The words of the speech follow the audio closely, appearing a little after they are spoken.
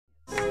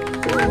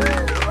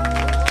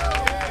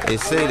They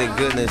say that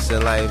goodness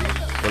in life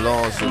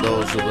belongs to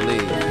those who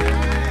believe.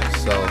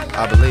 So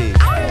I believe.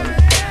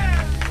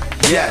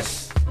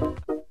 Yes.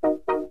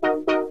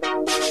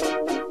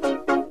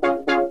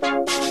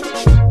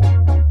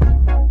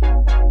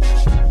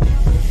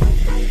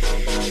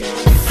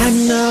 I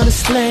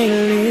noticed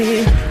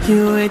lately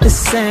you ain't the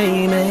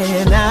same,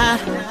 and I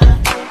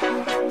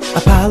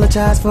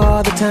apologize for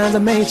all the times I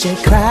made you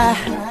cry.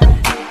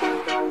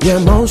 Your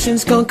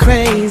emotions gone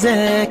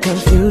crazy,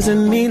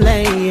 confusing me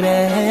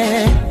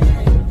lady.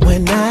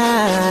 When I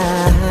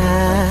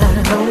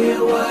know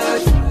your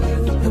worth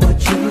and what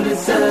you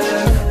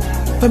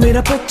deserve, for me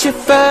to put you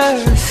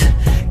first,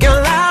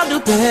 girl, I'll do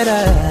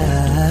better.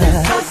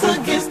 It's us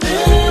against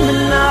them,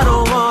 and I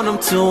don't want them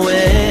to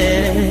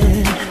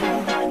win.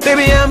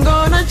 Baby, I'm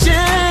gonna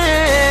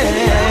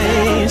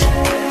change.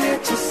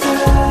 To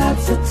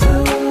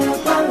substitute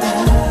my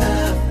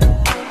love.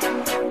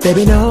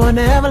 Baby, no, I'll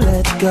never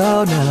let you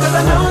go, no. 'Cause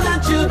I know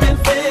that you've been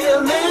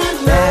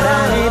feeling that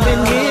I ain't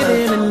been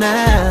giving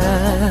enough.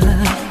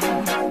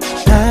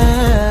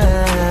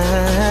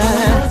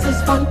 This is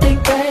one thing,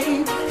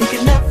 babe, you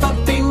can never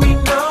be me,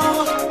 no.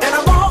 And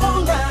I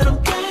won't let them,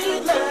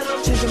 can't let them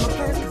change my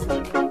plans.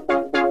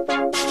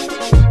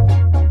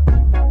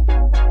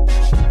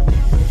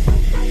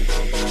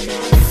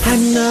 I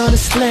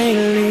noticed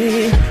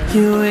lately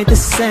you ain't the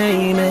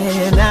same,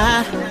 and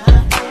I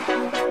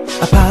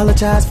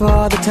apologize for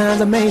all the times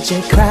I made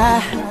you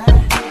cry.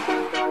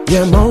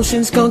 Your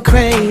emotions gone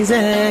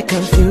crazy,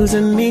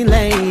 confusing me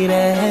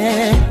lady.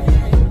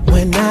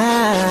 When I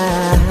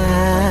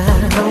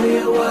know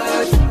your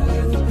worth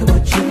and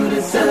what you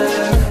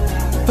deserve,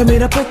 for me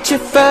to put you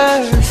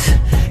first,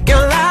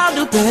 girl, I'll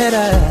do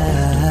better.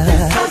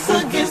 It's us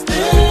against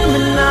them,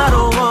 and I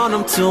don't want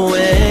them to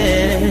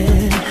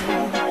win.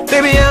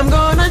 Baby, I'm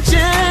gonna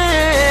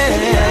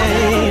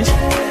change.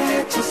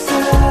 To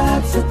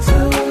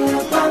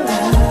substitute my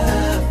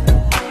love.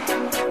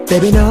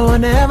 Baby, no, I'll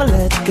never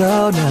let you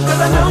go, no.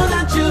 'Cause I know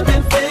that you've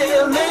been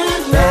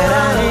feeling that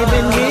I ain't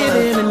been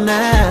giving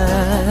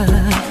enough.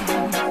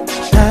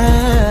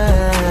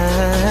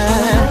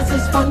 This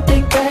is one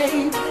thing,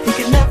 babe, you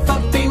can never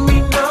be me,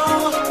 no.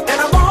 And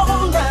I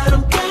won't let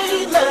them,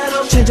 can't let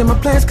them changing my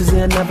plans, 'cause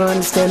you'll never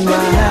understand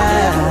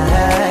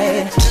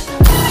why.